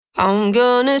I'm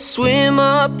gonna swim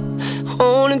up,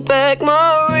 holding back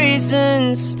my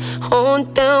reasons,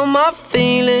 holding down my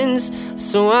feelings,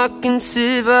 so I can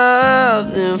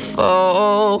survive and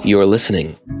fall. You are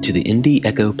listening to the Indie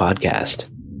Echo Podcast,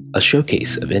 a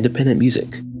showcase of independent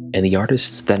music and the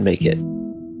artists that make it.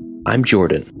 I'm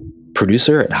Jordan,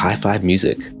 producer at High Five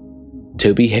Music.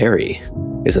 Toby Harry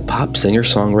is a pop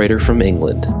singer-songwriter from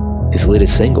England. His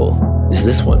latest single is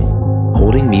this one,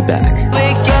 Holding Me Back.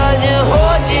 Because you're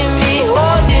holding me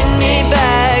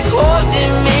back,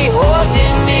 holding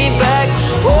me back,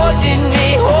 holding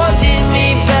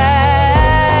me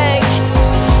back.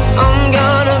 I'm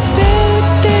gonna build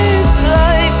this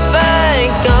life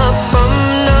back up from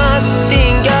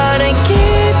nothing. Gotta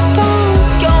keep on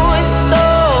going so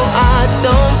I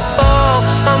don't fall.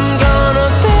 I'm gonna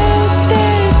build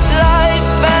this life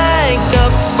back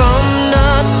up from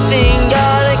nothing.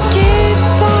 Gotta keep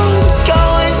on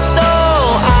going so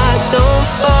I don't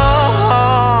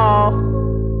fall.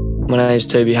 My name is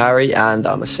Toby Harry and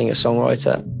I'm a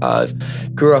singer-songwriter. I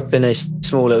grew up in a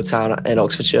small little town in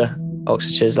Oxfordshire.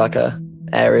 Oxfordshire is like a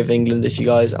area of England if you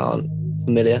guys aren't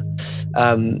familiar.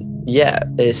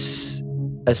 It's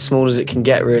as small as it can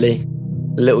get really.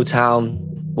 A little town,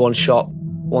 one shop,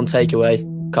 one takeaway,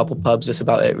 couple pubs, that's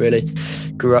about it really.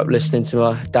 Grew up listening to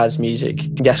my dad's music.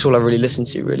 That's all I really listened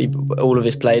to really, all of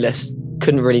his playlists.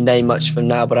 Couldn't really name much from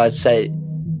now, but I'd say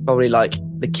probably like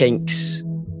the Kinks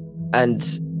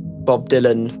and Bob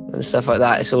Dylan and stuff like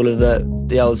that. It's all of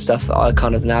the old stuff that I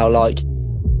kind of now like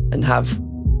and have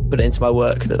put it into my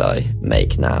work that I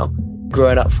make now.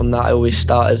 Growing up from that, I always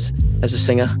started as a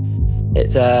singer.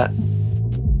 It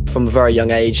from a very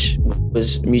young age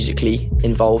was musically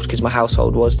involved because my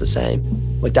household was the same.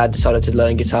 My dad decided to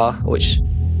learn guitar, which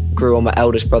grew on my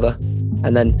eldest brother,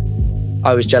 and then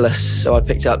I was jealous, so I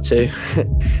picked it up too.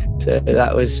 So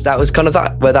that was kind of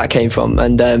where that came from.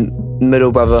 And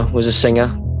middle brother was a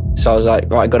singer, so I was like,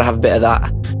 right, got to have a bit of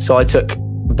that. So I took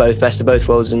best of both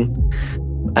worlds, and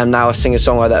I'm now a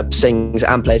singer-songwriter that sings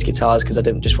and plays guitars because I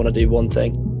didn't just want to do one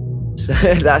thing. So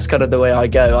that's kind of the way I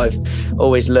go. I've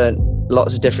always learned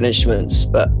lots of different instruments,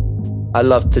 but I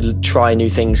love to try new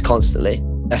things constantly.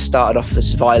 I started off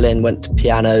as violin, went to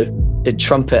piano, did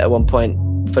trumpet at one point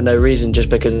for no reason, just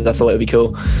because I thought it would be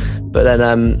cool. But then,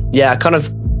 I kind of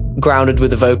grounded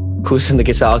with the vocals and the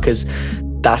guitar because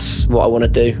that's what I want to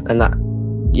do. And that,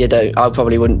 I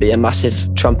probably wouldn't be a massive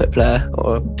trumpet player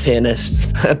or a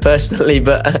pianist personally,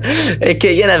 but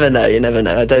you never know.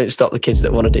 I don't stop the kids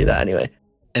that want to do that anyway.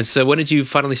 And so when did you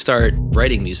finally start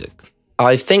writing music?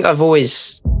 I think I've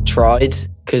always tried,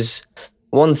 because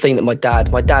one thing that my dad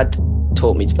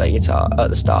taught me to play guitar at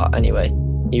the start anyway.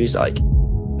 He was like,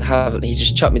 he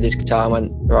just chucked me this guitar and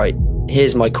went, right,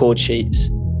 here's my chord sheets,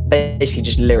 basically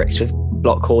just lyrics with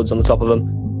block chords on the top of them.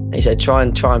 And he said, try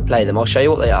and play them. I'll show you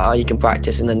what they are. You can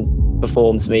practice and then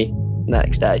perform to me the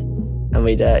next day. And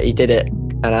he did it.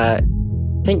 And I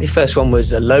think the first one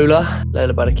was Lola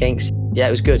by the Kinks. Yeah,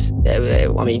 it was good.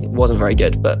 It wasn't very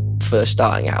good, but for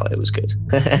starting out, it was good.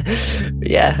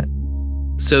 Yeah.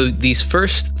 So these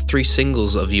first 3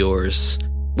 singles of yours,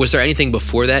 was there anything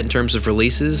before that in terms of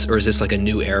releases, or is this like a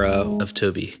new era of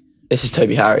Toby? This is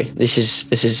Toby Harry. This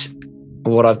is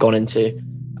what I've gone into.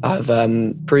 I've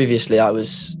previously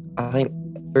I think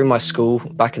through my school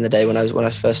back in the day when I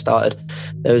first started,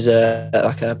 there was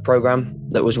a program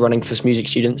that was running for music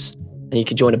students, and you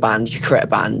could join a band, you could create a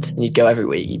band, and you'd go every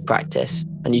week, you'd practice,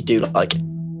 and you'd do like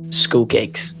school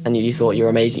gigs, and you thought you were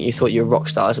amazing, you thought you were rock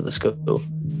stars at the school.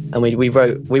 And we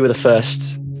were the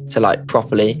first to like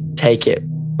properly take it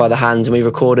by the hands, and we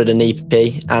recorded an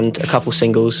EP and a couple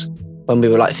singles when we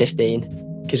were like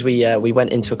 15, because we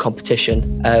went into a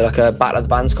competition, like a Battle of the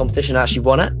Bands competition, and actually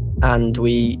won it, and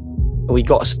we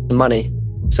got some money,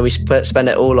 so we spent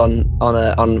it all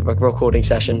on recording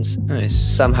sessions. Nice.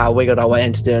 Somehow wiggled our way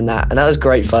into doing that, and that was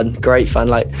great fun.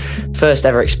 Like first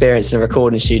ever experience in a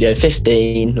recording studio.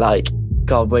 15, like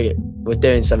God, we're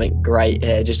doing something great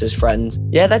here, just as friends.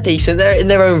 Yeah, they're decent. They're in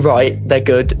their own right. They're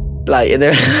good. Like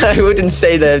I wouldn't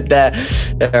say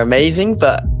they're amazing,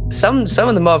 but some of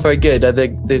them are very good.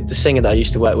 The singer that I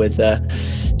used to work with,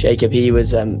 Jacob, he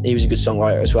was a good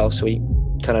songwriter as well. So we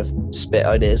kind of spit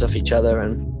ideas off each other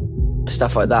and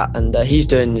stuff like that. And he's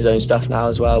doing his own stuff now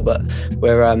as well. But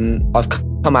I've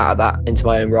come out of that into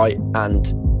my own right. And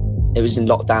it was in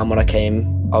lockdown when I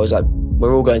came. I was like,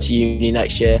 we're all going to uni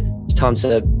next year. It's time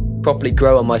to properly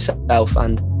grow on myself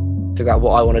and figure out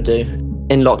what I want to do.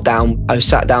 In lockdown, I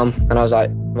sat down and I was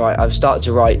like, right, I've started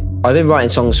to write. I've been writing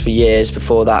songs for years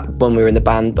before that when we were in the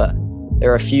band, but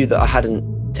there are a few that I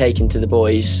hadn't taken to the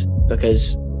boys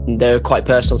because they were quite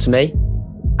personal to me.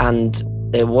 And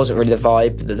it wasn't really the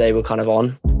vibe that they were kind of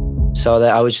on. So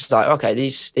I was just like, okay,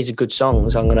 these are good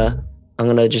songs. I'm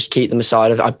gonna just keep them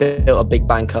aside. I built a big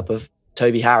bank up of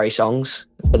Toby Harry songs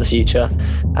for the future,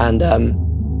 and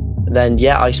then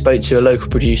I spoke to a local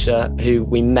producer who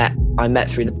I met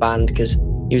through the band because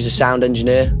he was a sound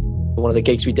engineer for one of the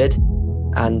gigs we did,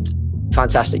 and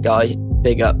fantastic guy.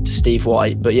 Big up to Steve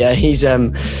White. But yeah, he's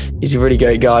a really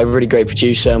great guy, really great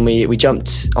producer, and we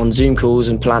jumped on Zoom calls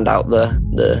and planned out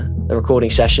the recording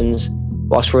sessions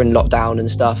whilst we're in lockdown and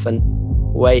stuff, and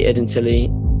waited until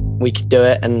we could do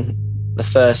it. And the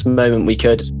first moment we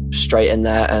could, straight in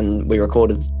there, and we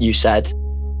recorded You Said.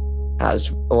 That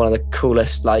was one of the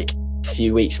coolest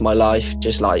few weeks of my life.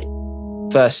 Just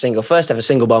first ever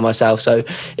single by myself. So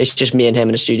it's just me and him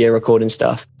in the studio recording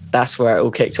stuff. That's where it all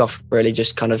kicked off, really,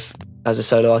 just kind of as a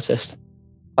solo artist.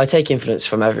 I take influence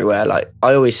from everywhere. I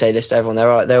always say this to everyone.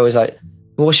 They're always like,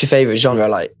 what's your favorite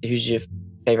genre? Who's your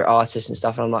favorite artist and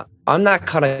stuff? And I'm like, I'm that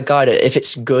kind of guy that if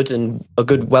it's good and a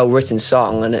good, well-written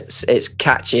song and it's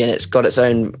catchy and it's got its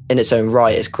own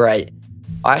right, it's great.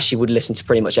 I actually would listen to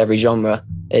pretty much every genre.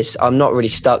 I'm not really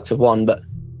stuck to one, but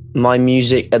my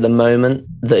music at the moment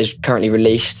that is currently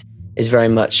released is very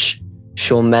much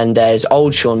Shawn Mendes,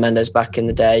 old Shawn Mendes back in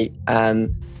the day,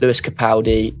 Lewis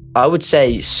Capaldi. I would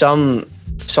say some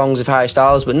songs of Harry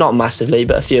Styles, but not massively,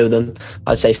 but a few of them.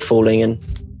 I'd say Falling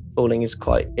is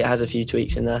it has a few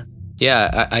tweaks in there.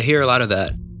 Yeah, I hear a lot of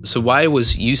that. So why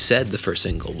was You Said the first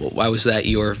single? Why was that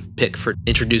your pick for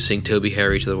introducing Toby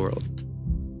Harry to the world?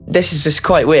 This is just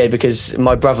quite weird because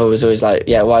my brother was always like,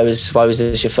 yeah, why was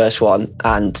this your first one?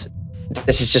 And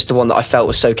this is just the one that I felt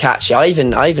was so catchy. I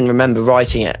even remember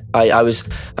writing it. I was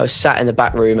sat in the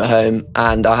back room at home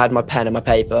and I had my pen and my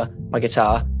paper, my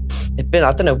guitar. I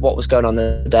don't know what was going on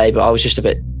the day, but I was just a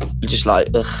bit like,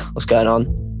 ugh, what's going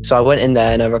on? So I went in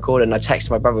there and I recorded and I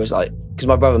texted my brother, because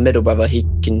my brother, middle brother,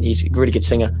 he's a really good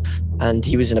singer and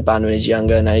he was in a band when he was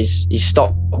younger and he's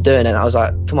stopped doing it. And I was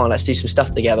like, come on, let's do some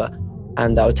stuff together.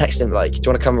 And I would text him do you want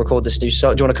to come record this new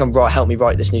song? Do you want to come help me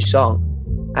write this new song?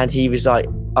 And he was like,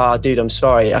 dude, I'm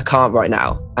sorry, I can't right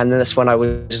now. And then that's when I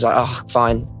was just like, oh,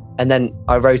 fine. And then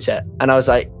I wrote it and I was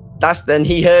like, then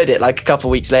he heard it a couple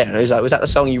of weeks later and he was like, was that the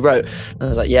song you wrote? And I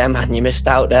was like, yeah, man, you missed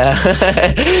out there.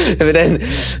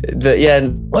 but yeah,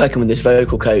 working with this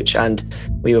vocal coach and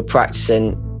we were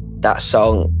practicing that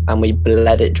song and we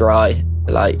bled it dry.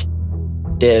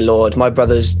 Dear Lord, my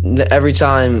brothers, every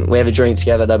time we have a drink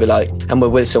together, they'll be like, and we're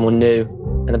with someone new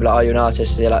and they'll be like, are you an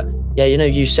artist? And you're like, yeah,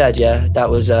 You Said, yeah, that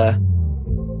was, heard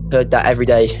that every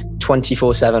day,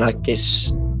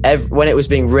 24/7. When it was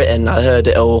being written, I heard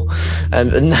it all,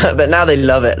 but now they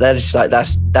love it. They're just like,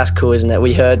 that's cool, isn't it?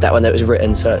 We heard that when it was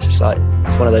written, so it's just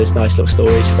it's one of those nice little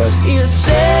stories for us. You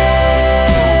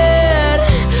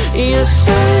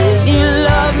said you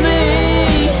love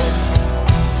me,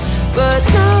 but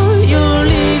now you're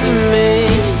leaving me,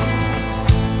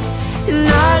 and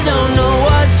I don't know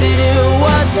what to do.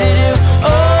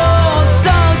 Oh,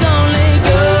 songs only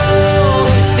go,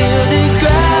 feel the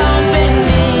ground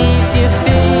beneath your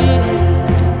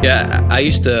feet. Yeah, I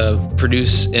used to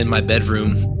produce in my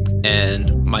bedroom,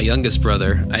 and my youngest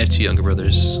brother, I have two younger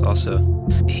brothers also,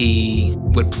 he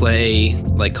would play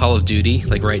Call of Duty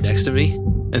right next to me.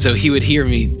 And so he would hear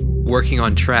me working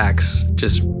on tracks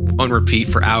just on repeat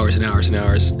for hours and hours and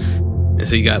hours. And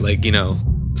so you got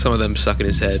some of them stuck in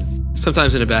his head,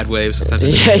 sometimes in a bad way, sometimes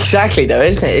yeah, exactly though,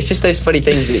 isn't it? It's just those funny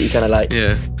things that you kind of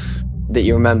yeah, that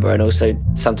you remember and also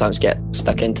sometimes get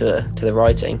stuck into the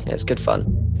writing. It's good fun.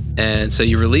 And so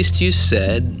you released You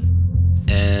Said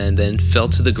and then Fell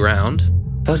to the Ground.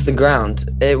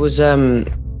 It was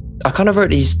I kind of wrote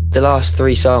the last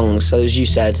three songs. So as You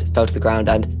Said, Fell to the Ground,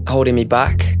 and Holding Me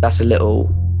Back. That's a little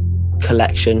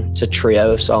collection. It's a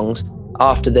trio of songs.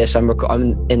 After this, I'm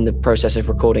in the process of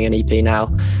recording an EP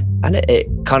now, and it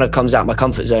kind of comes out of my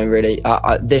comfort zone, really.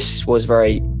 This was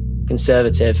very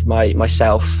conservative,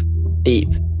 myself, deep,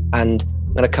 and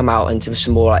I'm going to come out into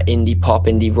some more indie pop,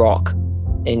 indie rock,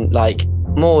 in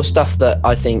more stuff that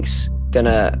I think's going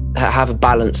to have a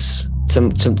balance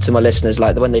to my listeners.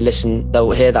 When they listen,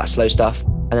 they'll hear that slow stuff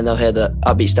and then they'll hear the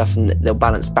upbeat stuff and they'll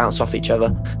bounce off each other,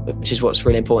 which is what's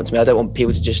really important to me. I don't want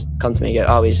people to just come to me and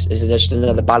go, oh, is it just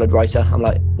another ballad writer? I'm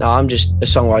like, no, I'm just a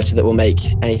songwriter that will make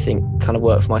anything kind of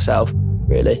work for myself,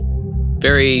 really.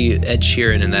 Very Ed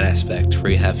Sheeran in that aspect,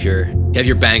 where you have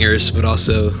your bangers, but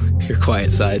also your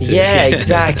quiet side too. Yeah,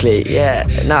 exactly. Yeah.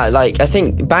 No, I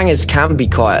think bangers can be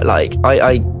quiet.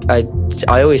 I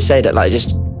always say that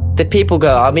just the people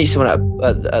go, I'll meet someone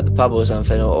at the pub or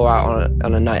something, or out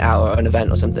on a night out or an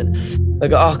event or something. They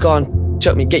go, oh, go on,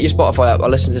 get your Spotify up. I'll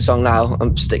listen to the song now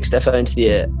and sticks their phone to the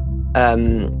ear.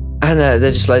 And they're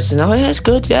just listening, oh yeah, it's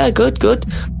good, yeah, good.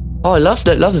 Oh, I love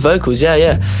the vocals,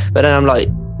 yeah. But then I'm like,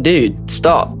 dude,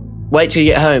 stop. Wait till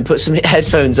you get home, put some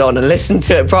headphones on and listen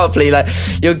to it properly. Like,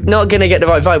 you're not gonna get the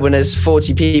right vibe when there's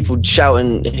 40 people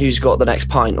shouting who's got the next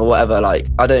pint or whatever. Like,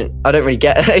 I don't really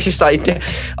get it. It's just like,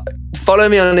 follow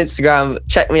me on Instagram,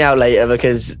 check me out later,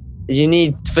 because you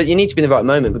need to be in the right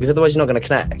moment, because otherwise you're not gonna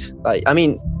connect. Like, I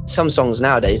mean, some songs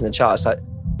nowadays in the charts, like,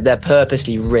 they're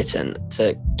purposely written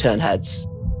to turn heads.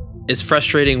 It's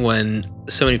frustrating when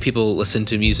so many people listen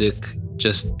to music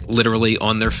just literally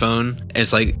on their phone, and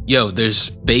it's like, yo,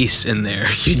 there's bass in there.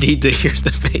 You need to hear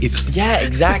the bass. Yeah,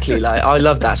 exactly. Like, I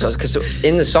love that song, because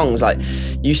in the songs, like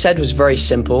you said, was very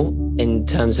simple in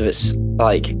terms of its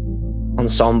like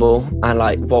ensemble and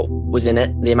like what was in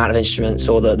it, the amount of instruments,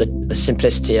 or the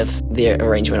simplicity of the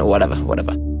arrangement, or whatever.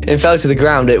 It fell to the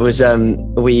ground. It was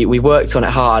we worked on it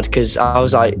hard, because I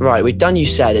was like, right, we've done You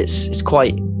Said. It's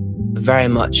quite very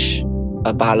much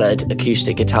a ballad,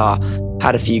 acoustic guitar.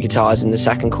 Had a few guitars in the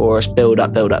second chorus, build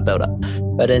up.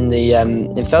 But in the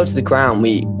in Fell to the Ground,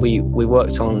 we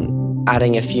worked on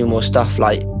adding a few more stuff.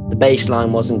 Like, the bass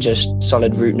line wasn't just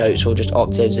solid root notes or just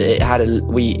octaves. It had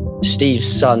Steve's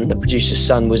son, the producer's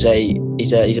son, he's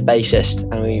a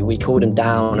bassist, and we called him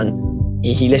down, and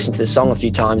he listened to the song a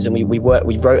few times, and we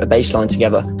wrote a bass line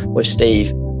together with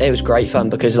Steve. It was great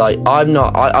fun, because like, I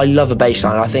love a bass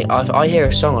line. I think if I hear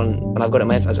a song and I've got it in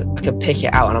my headphones, I can pick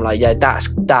it out, and I'm like, yeah, that's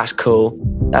cool.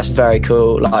 That's very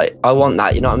cool. Like, I want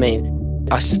that, you know what I mean?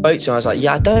 I spoke to him, I was like,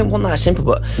 yeah, I don't want that simple,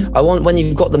 but I want, when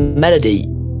you've got the melody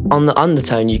on the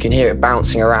undertone, you can hear it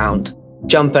bouncing around,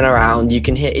 jumping around, you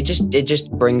can hear it just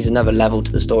brings another level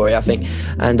to the story, I think.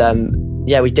 And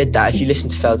yeah, we did that. If you listen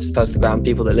to Fell to the Ground,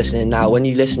 people that are listening now, when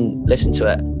you listen to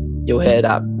it, you'll hear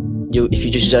that. If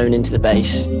you just zone into the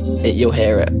bass, you'll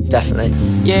hear it, definitely.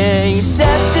 Yeah, you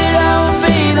said that I would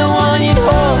be the one, you'd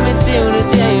hold me till the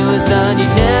day was done.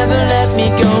 You'd never let me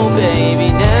go,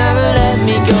 baby, never let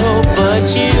me go. But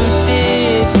you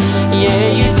did,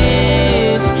 yeah, you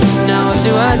did. Now what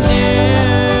do I do?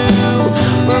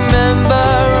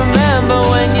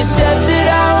 Remember when you said that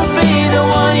I would be the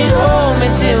one, you'd hold me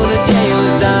till the day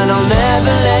was done. I'll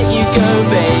never let you go,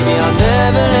 baby, I'll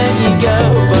never let you go.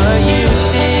 But you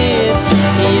did,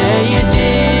 yeah, you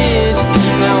did.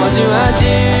 Now what do I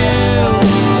do?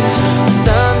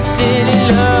 I'm still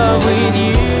in love with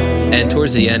you. And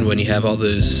towards the end, when you have all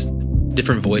those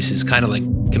different voices kind of like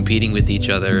competing with each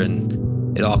other,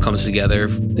 and it all comes together,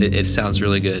 it sounds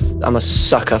really good. I'm a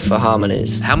sucker for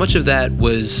harmonies. How much of that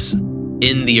was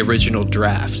in the original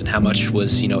draft, and how much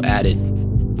was, added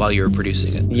while you were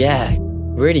producing it? Yeah,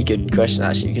 really good question,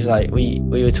 actually, because like we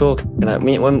were talking,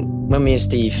 when me and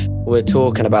Steve were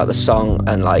talking about the song,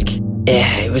 and like,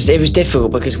 yeah, it was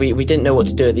difficult, because we didn't know what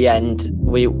to do at the end.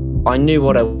 I knew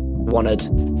what I wanted,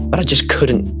 but I just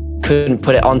couldn't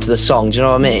put it onto the song. Do you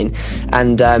know what I mean?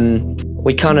 And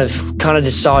we kind of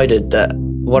decided that,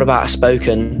 what about a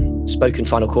spoken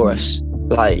final chorus?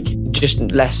 Like, just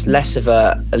less of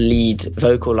a lead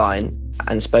vocal line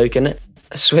and spoken.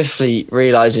 Swiftly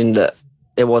realizing that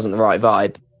it wasn't the right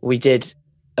vibe, we did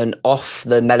an off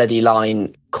the melody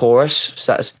line chorus.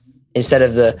 So that's, instead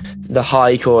of the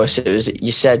high chorus, it was,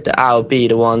 you said that I would be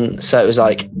the one. So it was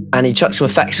like, and he chucked some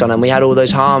effects on, and we had all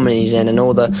those harmonies in and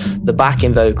all the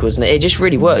backing vocals, and it just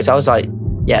really worked. I was like,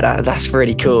 yeah, that's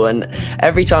really cool. And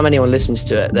every time anyone listens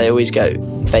to it, they always go,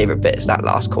 favorite bit is that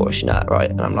last chorus, you know that, right?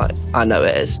 And I'm like, I know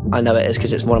it is,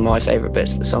 because it's one of my favorite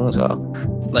bits of the song as well.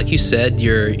 Like you said,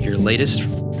 your latest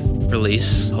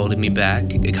release, Holding Me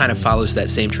Back, it kind of follows that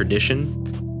same tradition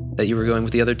that you were going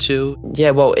with the other two.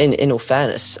 Yeah, well, in all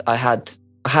fairness, I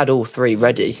had all three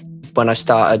ready when I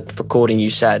started recording You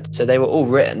Said. So they were all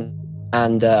written,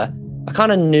 and I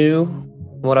kind of knew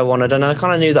what I wanted, and I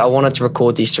kind of knew that I wanted to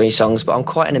record these three songs, but I'm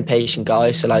quite an impatient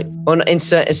guy. So like, in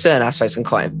certain aspects, I'm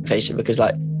quite impatient, because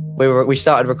like we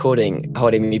started recording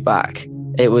Holding Me Back.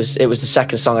 It was the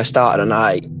second song I started, and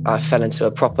I fell into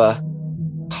a proper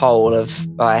hole of,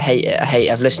 I hate it.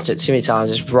 I've listened to it too many times.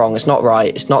 It's wrong. It's not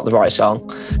right. It's not the right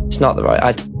song. It's not the right.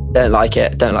 I don't like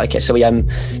it. So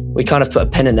we kind of put a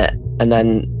pin in it, and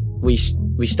then we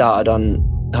started on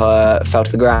Fell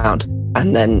to the Ground,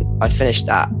 and then I finished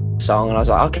that song, and I was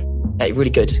like, okay,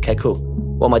 really good. Okay, cool.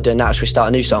 What am I doing now? Should we start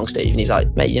a new song, Steve? And he's like,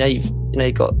 mate,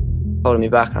 you've got Holding Me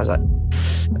Back. And I was like,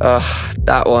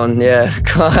 that one, yeah.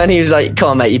 And he was like, come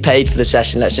on, mate, you paid for the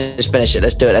session. Let's just finish it.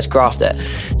 Let's do it. Let's graft it.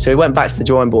 So we went back to the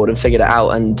drawing board and figured it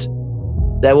out. And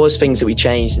there was things that we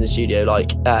changed in the studio,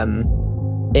 like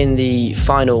in the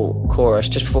final chorus,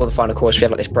 just before the final chorus, we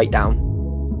had like this breakdown.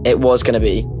 It was going to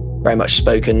be very much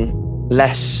spoken,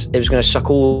 less. It was going to suck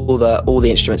all the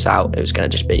instruments out. It was going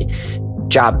to just be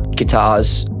jab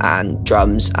guitars and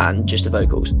drums and just the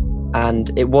vocals.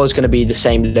 And it was going to be the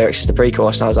same lyrics as the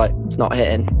pre-chorus, and I was like, it's not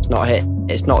hitting,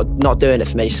 it's not doing it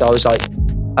for me. So I was like,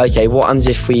 okay, what happens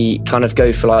if we kind of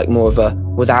go for like more of a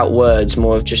without words,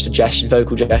 more of just a gesture,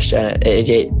 vocal gesture? And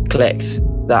it clicked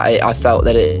that I felt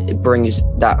that it brings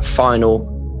that final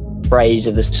phrase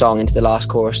of the song into the last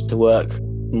chorus to work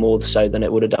more so than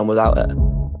it would have done without it.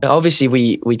 Obviously,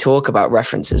 we talk about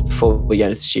references before we go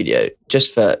into the studio,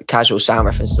 just for casual sound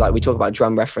references. Like we talk about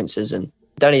drum references and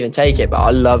don't even take it, but I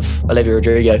love Olivia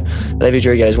Rodrigo. Olivia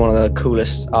Rodrigo is one of the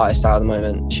coolest artists out at the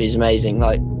moment. She's amazing.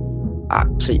 Like,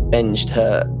 absolutely binged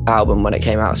her album when it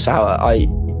came out, Sour.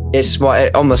 It's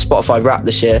on the Spotify Wrapped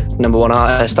this year, #1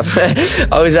 artist.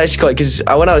 I was actually quite, because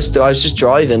when I was just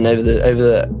driving over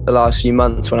the last few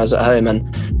months when I was at home,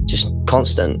 and just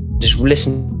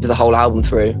listen to the whole album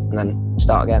through and then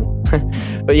start again.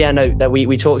 But yeah, no, that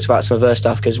we talked about some of her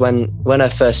stuff, because when her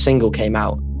first single came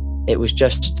out, it was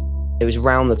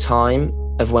around the time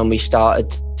of when we started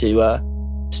to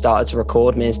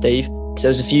record, me and Steve. So there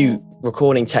was a few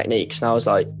recording techniques, and I was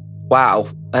like, wow.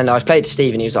 And I played to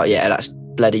Steve, and he was like, yeah, that's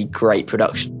bloody great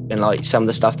production, and like some of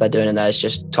the stuff they're doing in there is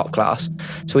just top class.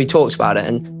 So we talked about it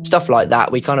and stuff like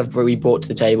that. We brought to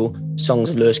the table songs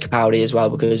of Lewis Capaldi as well,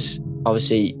 because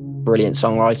obviously brilliant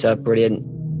songwriter, brilliant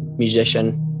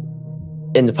musician.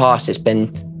 In the past, it's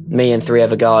been me and 3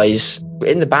 other guys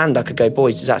in the band. I could go,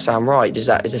 boys, does that sound right? Is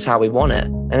this how we want it?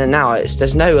 And then now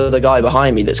there's no other guy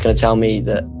behind me that's going to tell me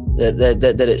that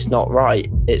it's not right.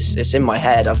 It's in my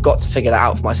head. I've got to figure that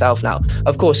out for myself now.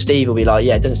 Of course, Steve will be like,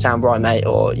 yeah, it doesn't sound right, mate,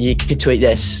 or you could tweak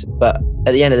this. But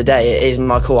at the end of the day, it is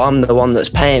my call. I'm the one that's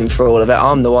paying for all of it.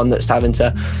 I'm the one that's having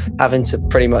to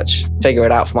pretty much figure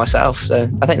it out for myself. So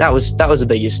I think that was the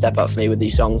biggest step up for me with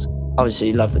these songs.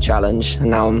 Obviously, love the challenge, and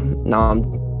now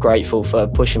I'm grateful for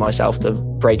pushing myself to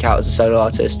break out as a solo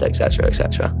artist, etc.,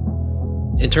 etc.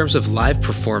 In terms of live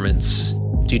performance,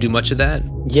 do you do much of that?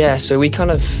 Yeah, so we kind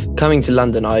of, coming to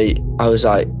London, I was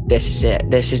like, this is it.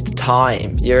 This is the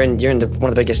time. You're in one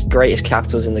of the biggest, greatest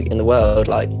capitals in the world,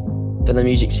 like for the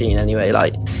music scene anyway.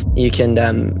 Like you can,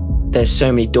 there's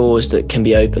so many doors that can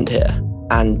be opened here.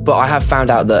 But I have found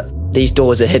out that these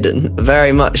doors are hidden,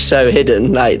 very much so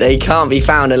hidden. Like they can't be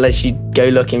found unless you go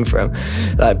looking for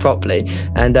them, like properly.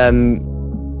 And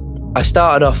I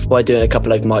started off by doing a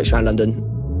couple of mics around London,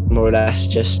 more or less,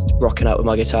 just rocking up with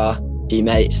my guitar, a few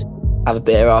mates, have a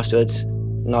beer afterwards,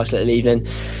 nice little evening.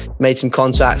 Made some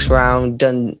contacts around,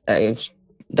 done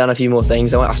a few more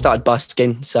things. I started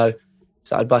busking, so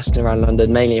started busking around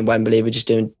London, mainly in Wembley. We're just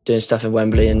doing stuff in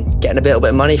Wembley and getting a little bit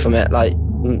of money from it, like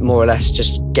more or less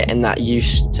just getting that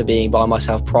used to being by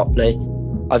myself properly.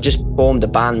 I've just formed a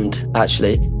band,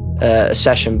 actually, a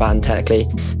session band technically.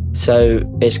 So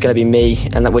it's going to be me,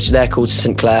 and which they're called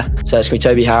St. Clair. So it's going to be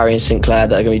Toby Harry and St. Clair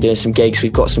that are going to be doing some gigs.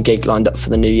 We've got some gigs lined up for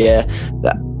the new year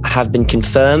that have been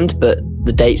confirmed, but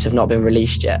the dates have not been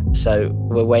released yet. So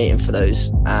we're waiting for those.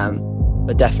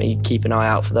 But definitely keep an eye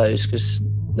out for those, because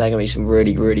they're going to be some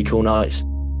really, really cool nights.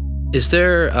 Is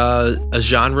there a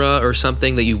genre or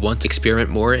something that you want to experiment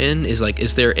more in?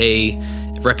 Is there a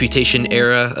Reputation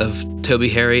era of Toby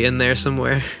Harry in there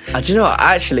somewhere? Do you know what,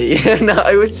 actually, no,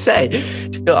 I would say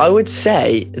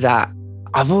that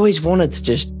I've always wanted to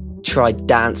just try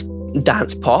dance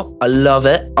pop. I love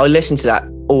it. I listen to that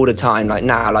all the time. Like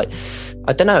now, like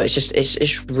I don't know,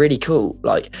 it's really cool.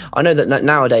 Like I know that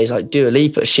nowadays, like Dua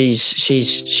Lipa, she's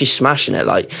smashing it.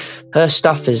 Like her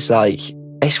stuff is like,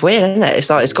 it's weird, isn't it?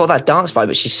 It's like it's got that dance vibe,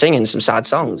 but she's singing some sad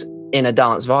songs in a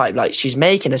dance vibe. Like she's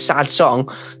making a sad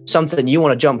song something you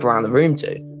want to jump around the room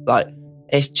to. Like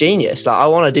it's genius. Like I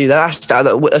want to do that.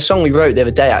 A song we wrote the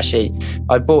other day, actually.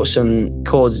 I brought some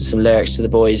chords and some lyrics to the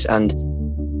boys, and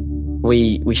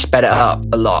we sped it up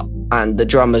a lot. And the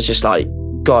drummer's just like,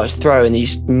 God, throwing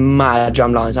these mad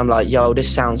drum lines. I'm like, yo,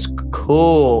 this sounds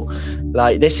cool.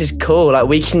 Like this is cool. Like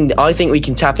I think we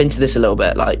can tap into this a little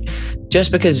bit. Like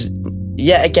just because.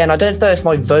 Yeah, again, I don't know if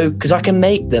my vocal, because I can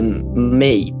make them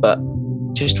me, but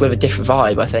just with a different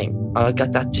vibe. I think I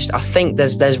got that. I think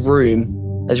there's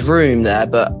room there,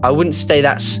 but I wouldn't say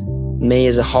that's me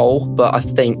as a whole. But I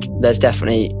think there's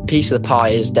definitely a piece of the pie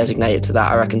is designated to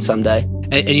that, I reckon, someday.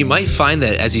 And you might find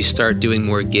that as you start doing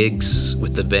more gigs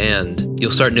with the band,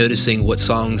 you'll start noticing what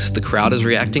songs the crowd is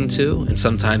reacting to, and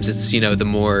sometimes it's the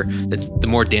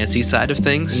more dancey side of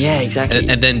things. Yeah, exactly.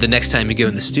 And then the next time you go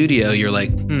in the studio, you're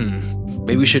like,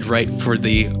 maybe we should write for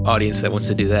the audience that wants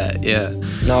to do that. Yeah.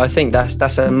 No, I think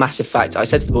that's a massive fact. I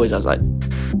said to the boys, I was like,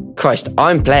 Christ,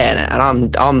 I'm playing it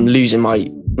and I'm losing my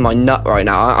nut right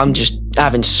now. I'm just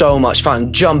having so much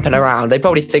fun, jumping around. They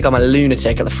probably think I'm a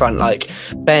lunatic at the front, like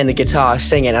playing the guitar,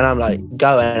 singing, and I'm like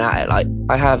going at it. Like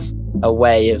I have a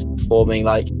way of performing,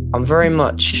 like I'm very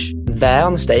much there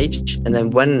on the stage, and then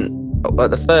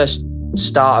at the first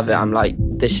start of it, I'm like,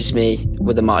 this is me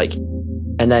with the mic,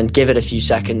 and then give it a few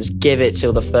seconds, give it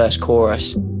till the first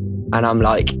chorus, and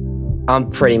I'm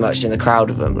pretty much in the crowd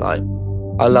with them. Like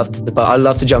I love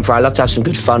to jump around, I love to have some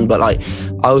good fun, but like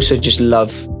I also just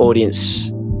love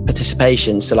audience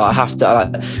participation. So like I have to,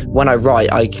 like, when I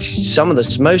write,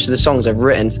 most of the songs I've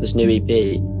written for this new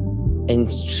EP in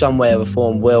some way or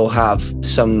form will have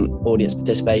some audience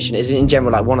participation. Is in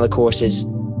general, like one of the choruses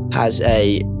has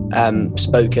a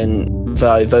spoken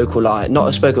vocal line, not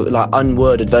a spoken, like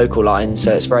unworded vocal line.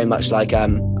 So it's very much like I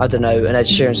don't know, an Ed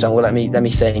Sheeran song. Well, let me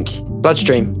think.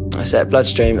 Bloodstream. I said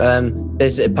Bloodstream.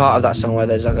 There's a part of that song where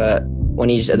there's like when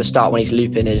he's at the start, when he's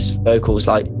looping his vocals,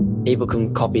 like people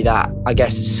can copy that. I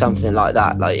guess it's something like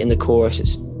that. Like in the chorus,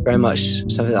 it's very much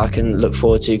something that I can look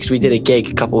forward to, because we did a gig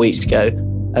a couple of weeks ago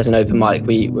as an open mic.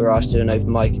 We were asked to do an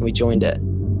open mic and we joined it,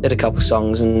 did a couple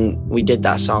songs, and we did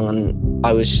that song, and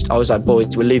I was like,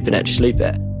 boys, we're looping it, just loop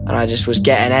it. And I just was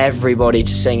getting everybody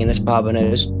to sing in this pub, and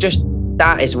it was just,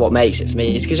 that is what makes it for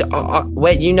me. It's because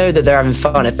you know that they're having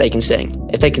fun if they can sing.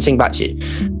 If they can sing back to you,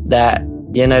 they're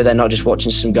not just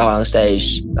watching some guy on the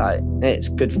stage. Like, it's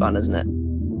good fun, isn't it?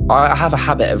 I have a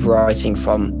habit of writing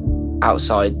from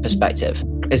outside perspective,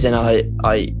 as in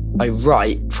I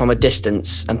write from a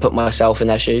distance and put myself in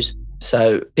their shoes.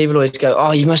 So people always go,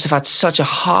 oh, you must have had such a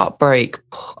heartbreak.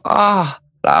 Oh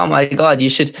my God,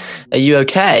 are you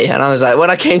okay? And I was like, when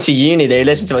I came to uni, they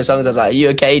listened to my songs. I was like, are you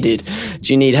okay, dude?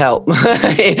 Do you need help?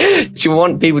 Do you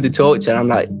want people to talk to? And I'm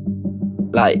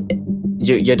like,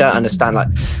 you don't understand.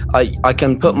 Like, I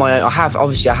can put I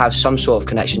have some sort of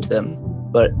connection to them,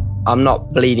 but I'm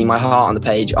not bleeding my heart on the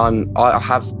page. I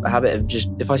have a habit of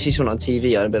just, if I see someone on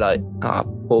TV, I'd be like,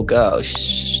 poor girl,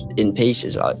 she's in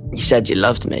pieces. Like, you said you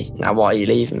loved me. Now why are you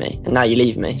leaving me? And now you're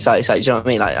leaving me. So it's like, do you know what I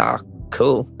mean? Like,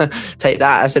 cool. Take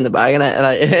that. That's in the bag, isn't it?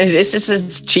 Like, it's just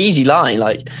a cheesy line.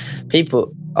 Like,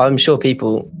 I'm sure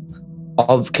people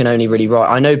can only really write.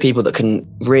 I know people that can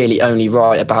really only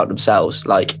write about themselves.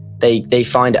 Like, they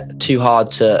find it too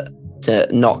hard to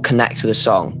not connect with a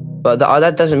song. But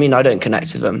that doesn't mean I don't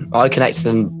connect with them. I connect to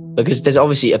them because there's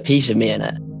obviously a piece of me in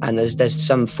it, and there's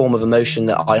some form of emotion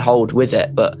that I hold with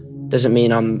it, but doesn't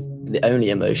mean I'm the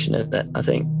only emotion in it, I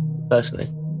think, personally.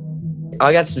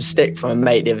 I got some stick from a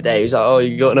mate the other day. He was like, oh,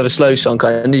 you got another slow song,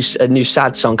 a new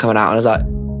sad song coming out. And I was like,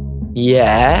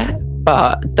 yeah,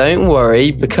 but don't worry,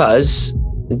 because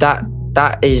that's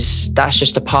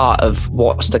just a part of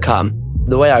what's to come.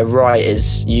 The way I write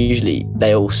is usually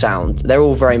they're all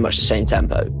very much the same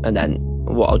tempo. And then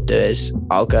what I'll do is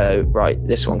I'll go, right,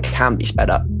 this one can be sped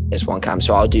up, this one can.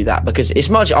 So I'll do that, because I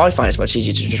find it's much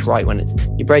easier to just write when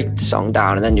you break the song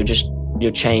down, and then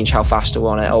you'll change how fast you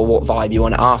want it or what vibe you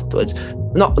want it afterwards.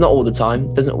 Not all the time,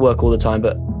 it doesn't work all the time,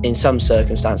 but in some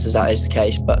circumstances that is the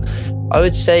case. But I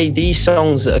would say these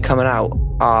songs that are coming out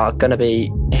are going to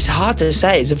be, it's hard to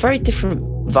say, it's a very different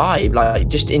vibe. Like,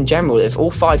 just in general, if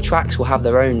all 5 tracks will have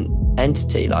their own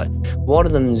entity, like one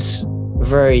of them's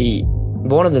very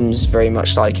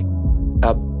much like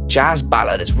a jazz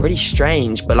ballad. It's really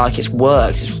strange, but like it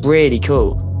works. It's really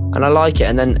cool, and I like it.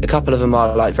 And then a couple of them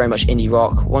are like very much indie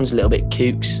rock. One's a little bit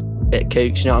kooks,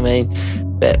 you know what I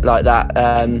mean? Bit like that.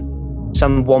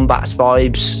 Some Wombats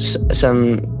vibes,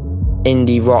 some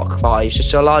indie rock vibes.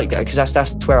 Just I like that, because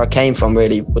that's where I came from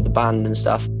really with the band and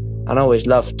stuff. And I always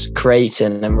loved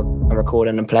creating and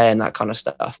recording and playing that kind of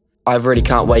stuff. I really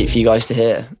can't wait for you guys to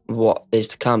hear what is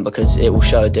to come, because it will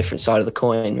show a different side of the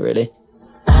coin, really.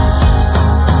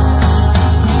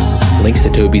 Links to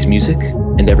Toby's music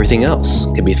and everything else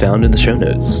can be found in the show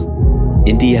notes.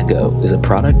 Indie Echo is a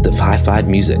product of High Five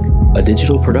Music, a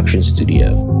digital production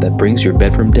studio that brings your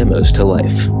bedroom demos to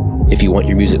life. If you want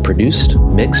your music produced,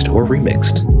 mixed, or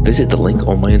remixed, visit the link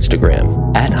on my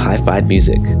Instagram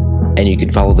 @HighFiveMusic, and you can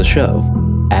follow the show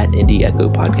 @Indie Echo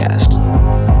Podcast.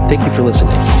 Thank you for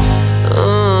listening.